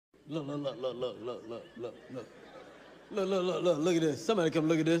Look, look, look, look, look, look, look, look, look. Look, look, look, look, look at this. Somebody come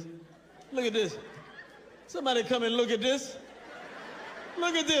look at this. Look at this. Somebody come and look at this.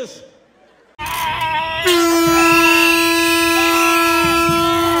 Look at this.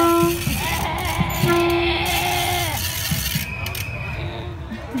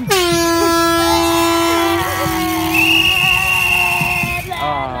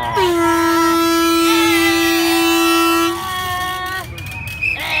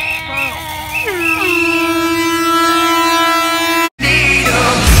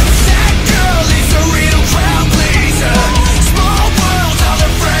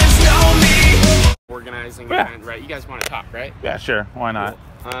 Event, right? You guys want to talk, right? Yeah, sure. Why not?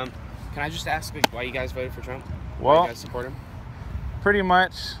 Cool. Can I just ask why you guys voted for Trump? Well, why you guys support him? Pretty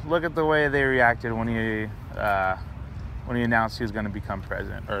much. Look at the way they reacted when he announced he was going to become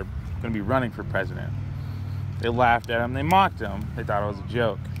president or going to be running for president. They laughed at him. They mocked him. They thought it was a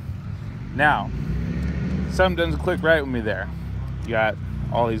joke. Now, something doesn't click right with me there. You got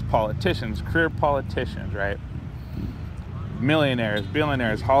all these politicians, career politicians, right? Millionaires,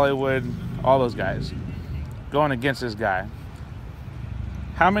 billionaires, Hollywood, all those guys going against this guy.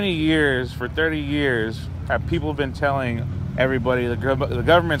 How many years, for 30 years, have people been telling everybody the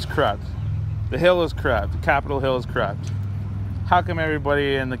government's corrupt, the Hill is corrupt, the Capitol Hill is corrupt? How come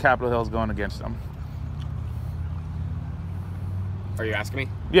everybody in the Capitol Hill is going against them? Are you asking me?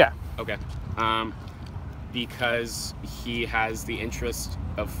 Yeah. Okay. Because he has the interest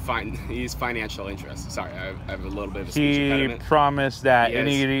of he's financial interest. Sorry, I have a little bit of a speech impediment. He promised that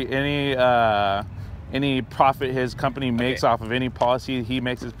any profit his company makes off of any policy he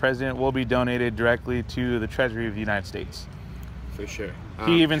makes as president will be donated directly to the Treasury of the United States. For sure.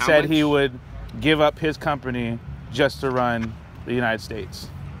 He even said he would give up his company just to run the United States.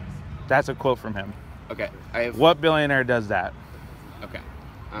 That's a quote from him. Okay. What billionaire does that? Okay.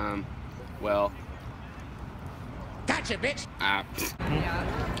 Well. Gotcha, bitch. Yeah.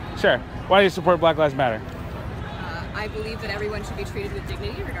 Sure. Why do you support Black Lives Matter? I believe that everyone should be treated with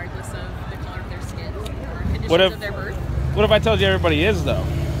dignity regardless of the color of their skin or conditions of their birth. What if I told you everybody is, though?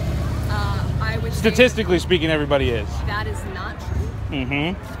 I would Statistically speaking, everybody is. That is not true.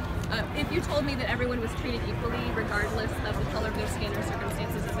 Mm-hmm. If you told me that everyone was treated equally regardless of the color of their skin or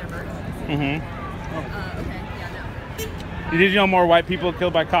circumstances of their birth. Mm-hmm. Okay, yeah, no. Did you know more white people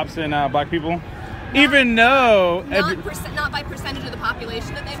killed by cops than black people? Even though not by percentage of the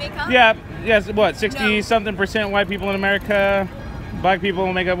population that they make up. Yeah, yes. What, 60-something% white people in America? Black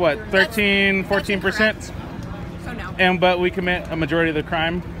people make up what, 13-14%? So no. But we commit a majority of the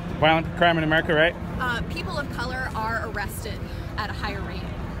crime, violent crime in America, right? People of color are arrested at a higher rate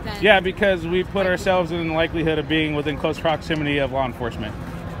than. Yeah, because we put ourselves in the likelihood of being within close proximity of law enforcement.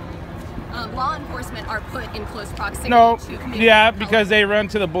 Law enforcement are put in close proximity to community. Yeah, because they run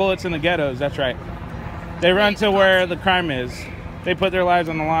to the bullets in the ghettos. That's right. They run to where the crime is. They put their lives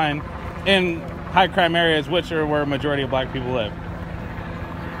on the line in high crime areas, which are where a majority of black people live.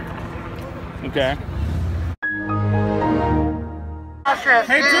 Okay.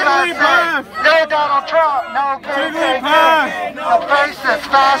 Hey, Jigglypuff! No Donald Trump, no KKK, no racist,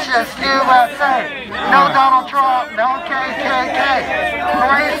 fascist USA. No Donald Trump, no KKK,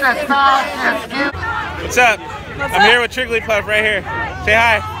 racist, fascist USA. What's up? I'm here with Jigglypuff right here. Say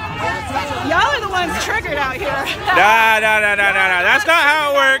hi. Y'all are the ones triggered out here. No. That's not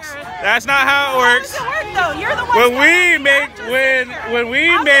how it works. That's not how it works. How does it work though? You're the ones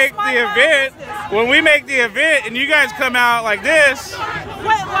when we make the event and you guys come out like this,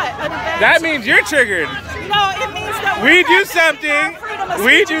 what? That means you're triggered. No, it means that we do something.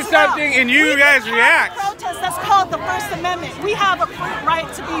 We do something and you guys react. Protest. That's called the First Amendment. We have a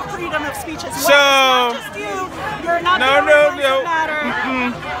right to be freedom of speech as well. So it's not just you. You're not no.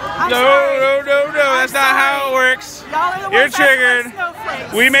 That's not how it works. You're triggered.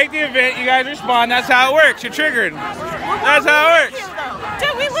 We make the event, you guys respond. That's how it works. You're triggered. That's how it works.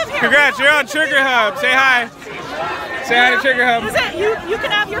 Dude, we live here. Congrats, you're on Trigger Hub. Say hi. Say hi to Trigger Hub. You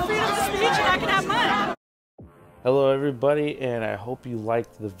can have your freedom of speech and I can have mine. Hello everybody, and I hope you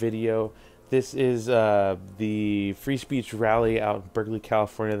liked the video. This is the free speech rally out in Berkeley,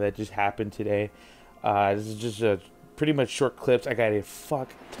 California that just happened today. This is just pretty much short clips. I got a fuck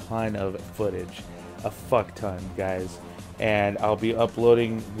ton of footage. A fuck ton, guys. And I'll be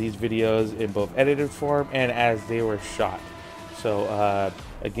uploading these videos in both edited form and as they were shot. So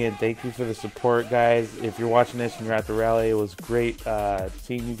again, thank you for the support, guys. If you're watching this and you're at the rally, it was great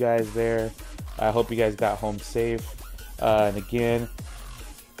seeing you guys there. I hope you guys got home safe. And again,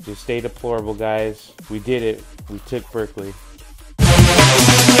 just stay deplorable, guys. We did it. We took Berkeley.